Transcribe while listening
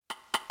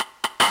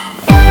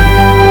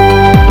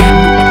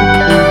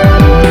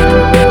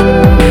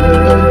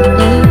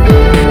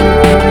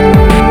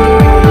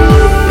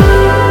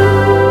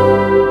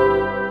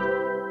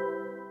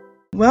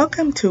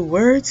Welcome to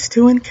Words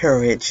to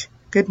Encourage.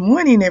 Good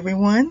morning,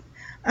 everyone.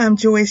 I'm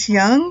Joyce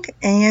Young,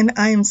 and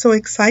I am so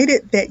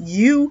excited that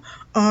you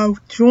are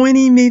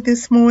joining me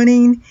this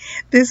morning.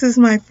 This is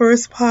my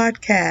first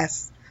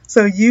podcast,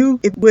 so you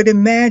would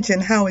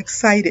imagine how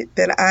excited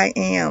that I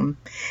am.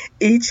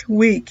 Each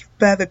week,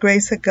 by the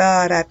grace of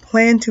God, I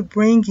plan to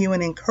bring you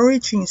an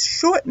encouraging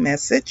short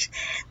message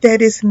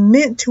that is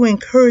meant to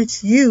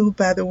encourage you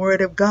by the Word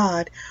of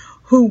God,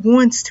 who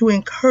wants to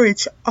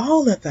encourage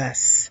all of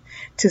us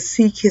to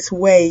seek His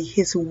way,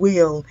 His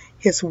will,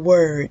 His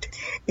word.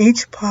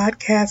 Each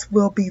podcast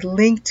will be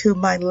linked to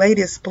my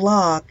latest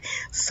blog,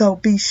 so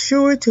be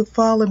sure to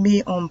follow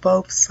me on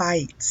both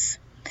sites.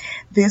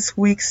 This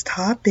week's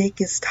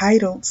topic is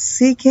titled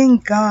Seeking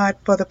God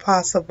for the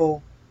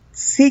Possible.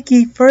 Seek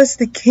ye first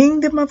the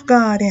kingdom of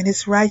God and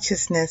His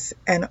righteousness,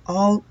 and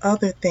all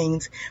other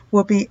things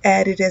will be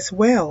added as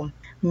well.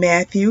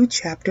 Matthew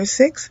chapter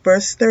 6,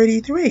 verse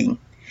 33.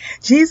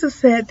 Jesus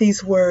said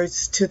these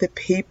words to the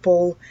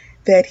people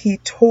that He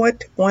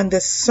taught on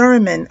the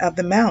Sermon of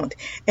the Mount.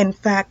 In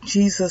fact,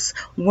 Jesus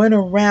went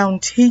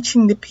around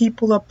teaching the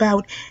people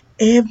about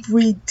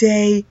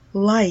everyday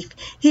life.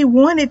 He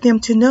wanted them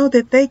to know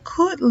that they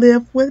could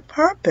live with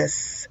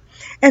purpose.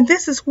 And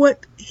this is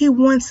what He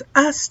wants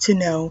us to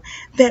know,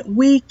 that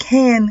we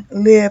can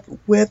live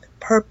with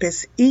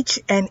purpose each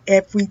and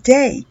every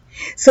day.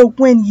 So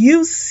when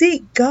you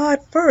seek God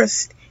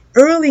first,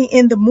 early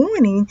in the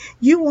morning,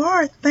 you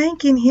are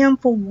thanking Him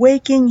for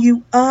waking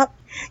you up.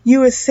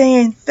 You are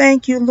saying,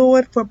 thank you,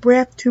 Lord, for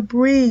breath to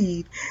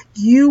breathe.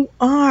 You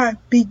are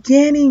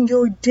beginning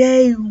your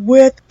day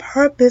with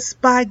purpose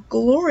by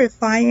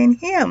glorifying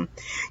Him.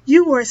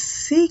 You are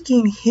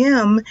seeking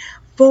Him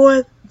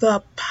for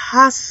the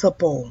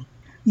possible.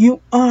 You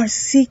are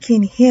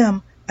seeking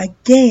Him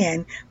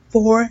again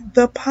for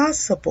the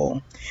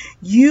possible.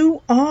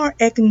 You are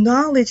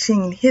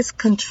acknowledging His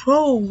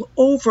control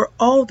over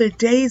all the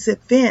day's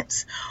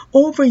events,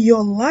 over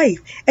your life,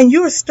 and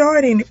you're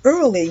starting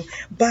early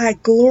by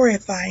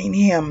glorifying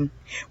Him.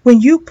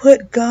 When you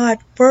put God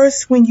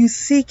first, when you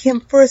seek Him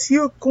first,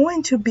 you're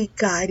going to be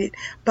guided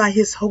by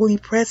His holy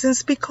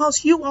presence,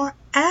 because you are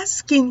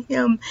asking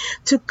Him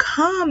to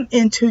come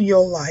into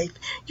your life.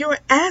 You're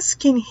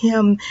asking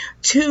Him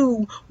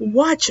to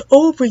watch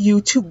over you,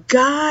 to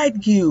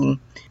guide you.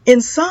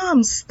 In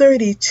Psalms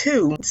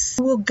 32,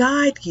 I will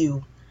guide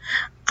you.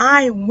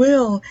 I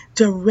will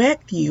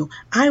direct you.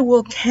 I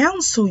will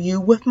counsel you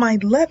with my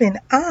loving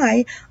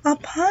eye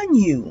upon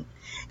you.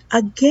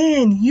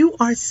 Again, you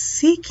are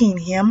seeking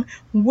Him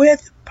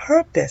with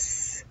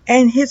purpose,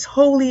 and His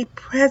holy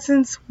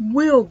presence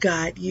will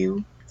guide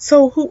you.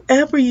 So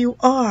whoever you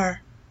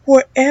are,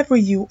 wherever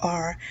you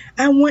are,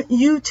 I want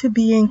you to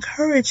be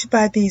encouraged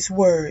by these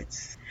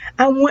words.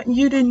 I want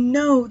you to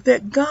know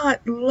that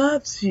God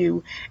loves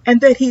you, and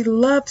that He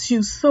loves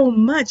you so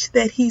much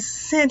that He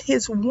sent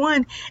His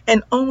one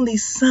and only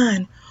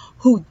Son,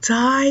 who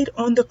died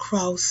on the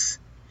cross,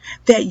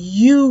 that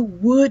you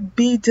would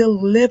be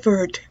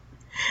delivered,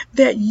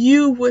 that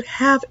you would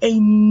have a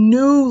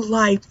new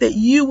life, that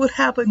you would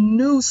have a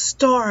new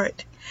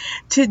start.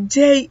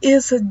 Today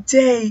is a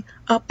day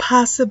of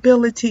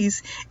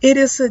possibilities. It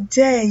is a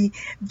day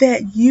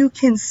that you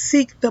can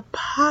seek the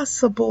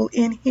possible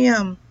in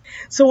Him.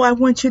 So I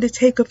want you to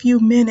take a few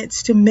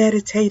minutes to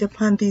meditate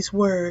upon these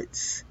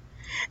words.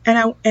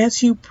 And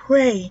as you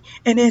pray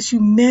and as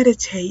you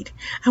meditate,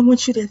 I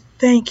want you to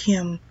thank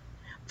Him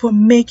for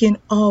making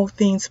all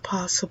things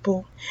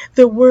possible.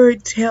 The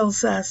Word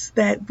tells us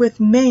that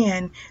with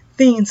man,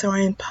 things are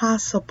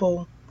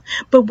impossible,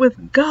 but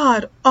with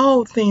God,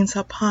 all things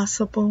are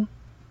possible.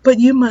 But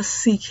you must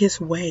seek His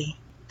way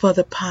for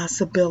the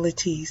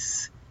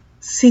possibilities.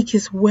 Seek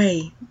His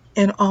way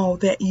in all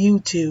that you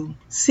do.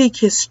 Seek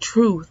His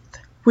truth,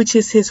 which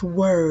is His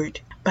Word.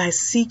 By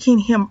seeking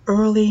Him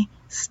early,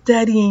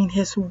 studying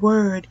His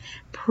Word,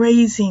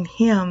 praising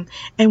Him,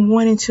 and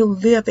wanting to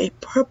live a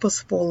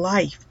purposeful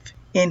life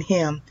in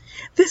Him.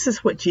 This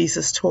is what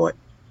Jesus taught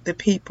the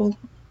people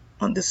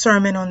on the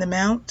Sermon on the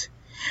Mount.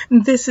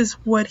 This is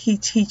what He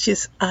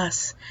teaches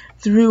us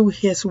through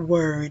His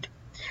Word.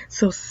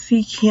 So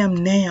seek Him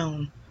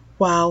now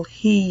while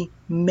He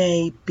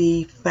may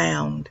be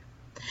found.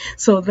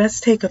 So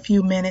let's take a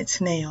few minutes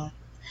now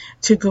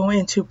to go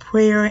into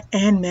prayer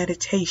and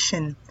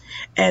meditation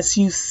as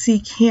you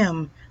seek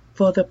Him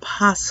for the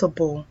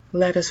possible.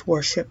 Let us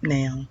worship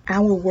now.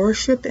 Our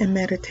worship and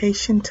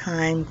meditation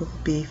time will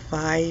be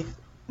 5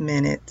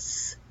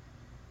 minutes.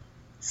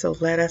 So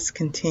let us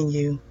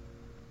continue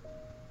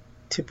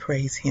to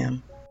praise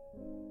Him.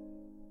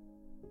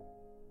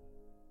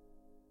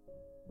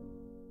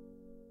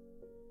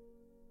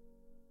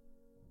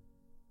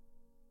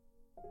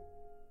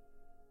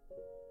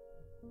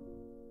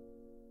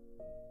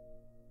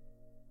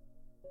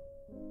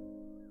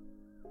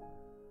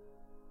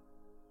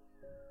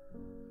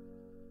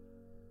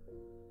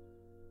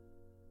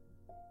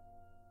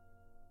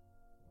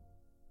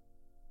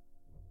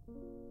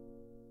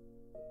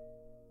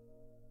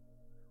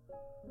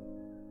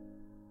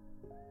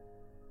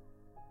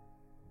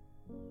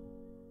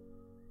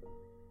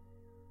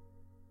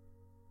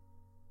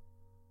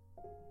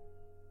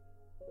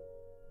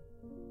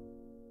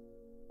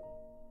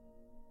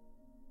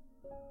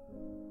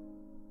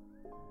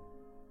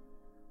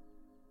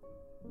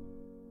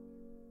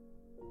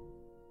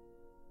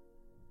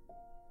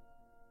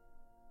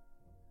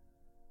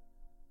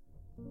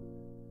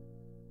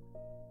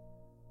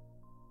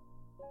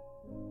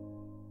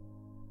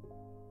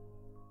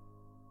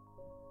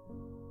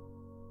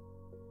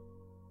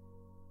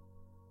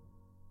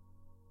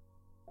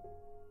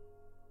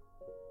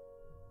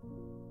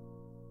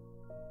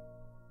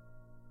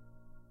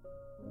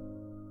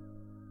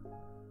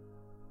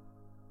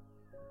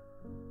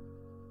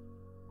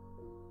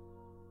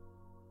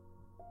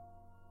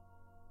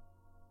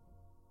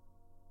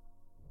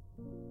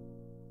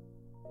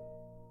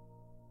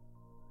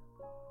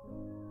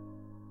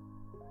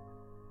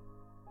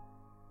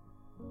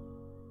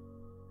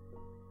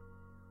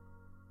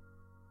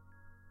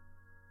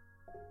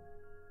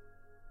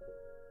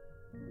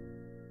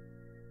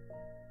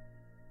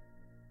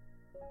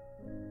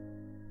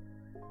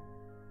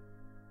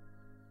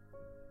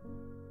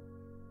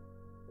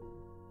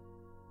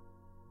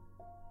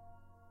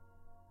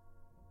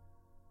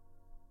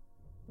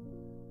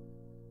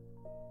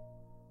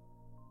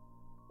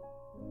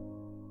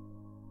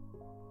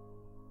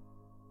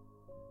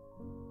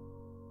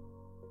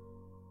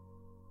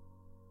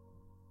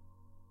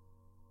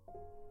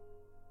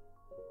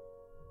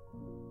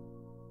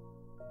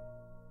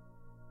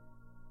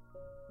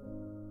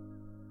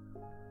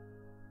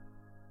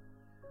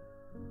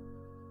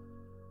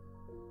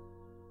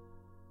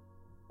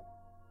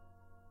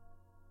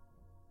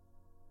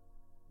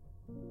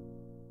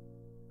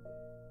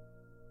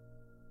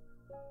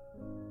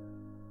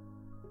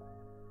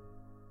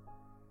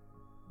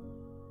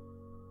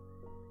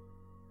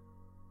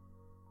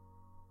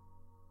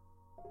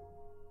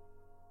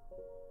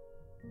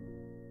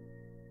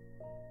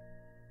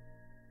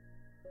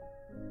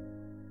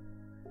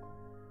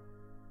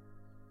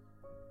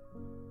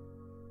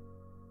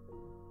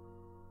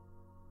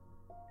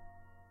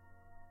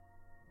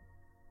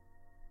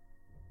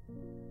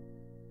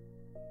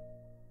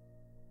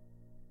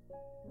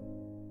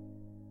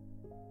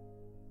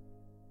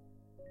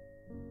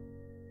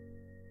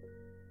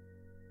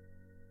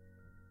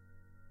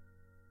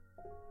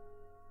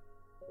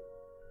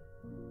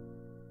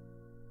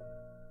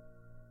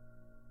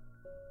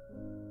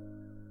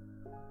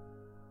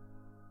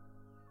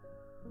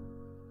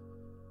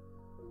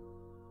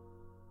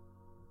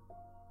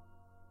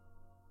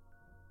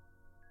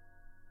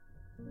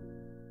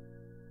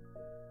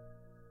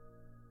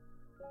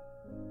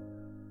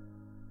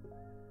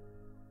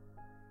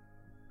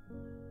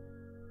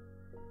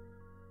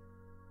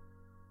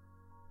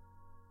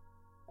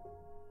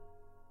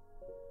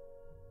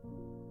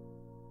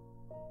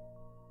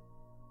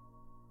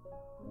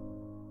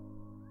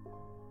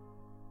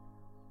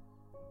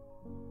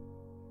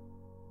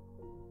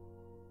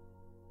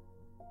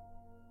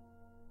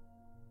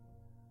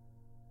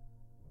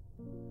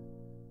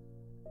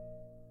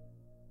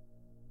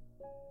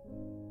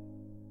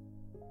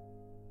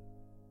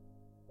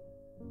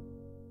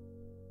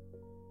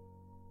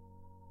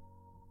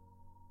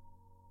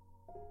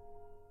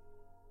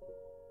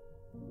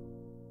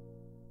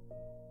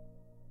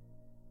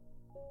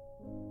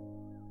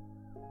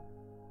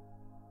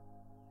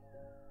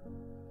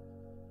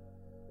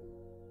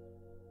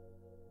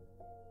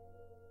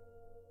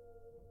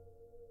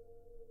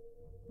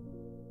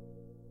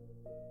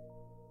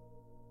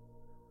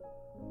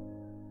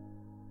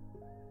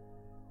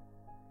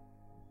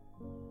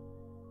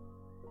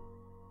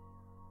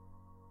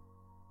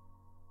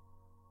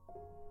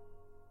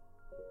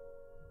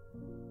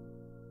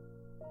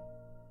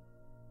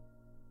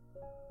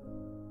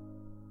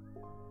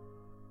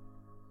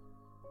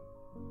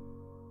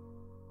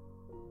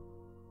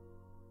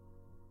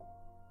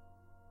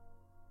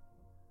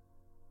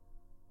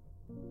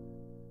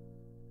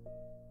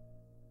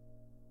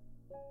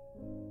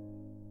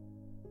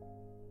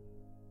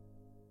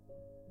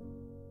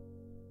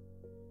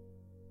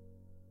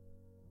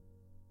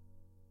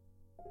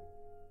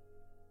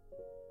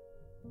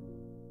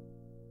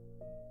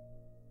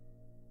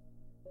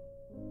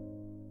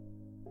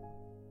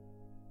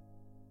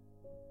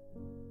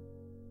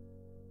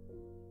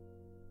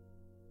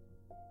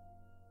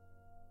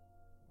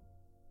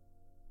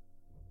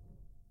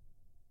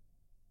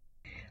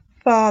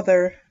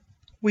 Father,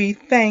 we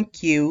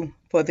thank you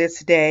for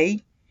this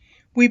day.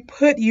 We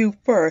put you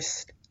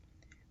first.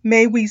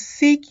 May we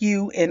seek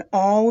you in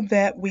all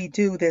that we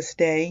do this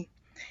day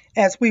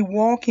as we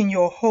walk in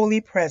your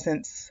holy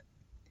presence.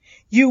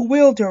 You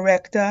will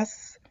direct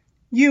us.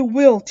 You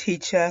will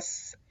teach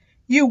us.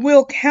 You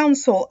will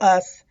counsel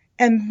us.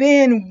 And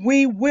then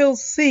we will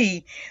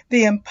see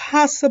the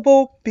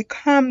impossible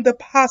become the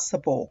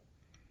possible.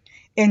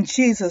 In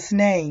Jesus'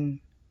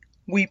 name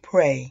we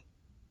pray.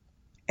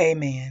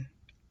 Amen.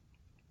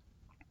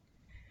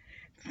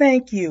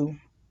 Thank you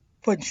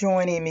for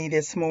joining me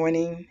this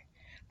morning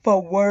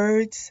for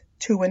Words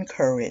to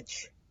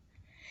Encourage.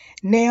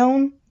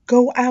 Now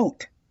go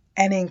out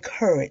and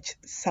encourage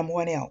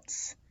someone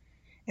else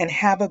and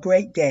have a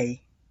great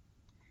day.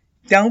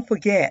 Don't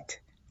forget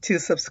to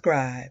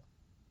subscribe.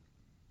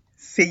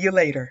 See you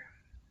later.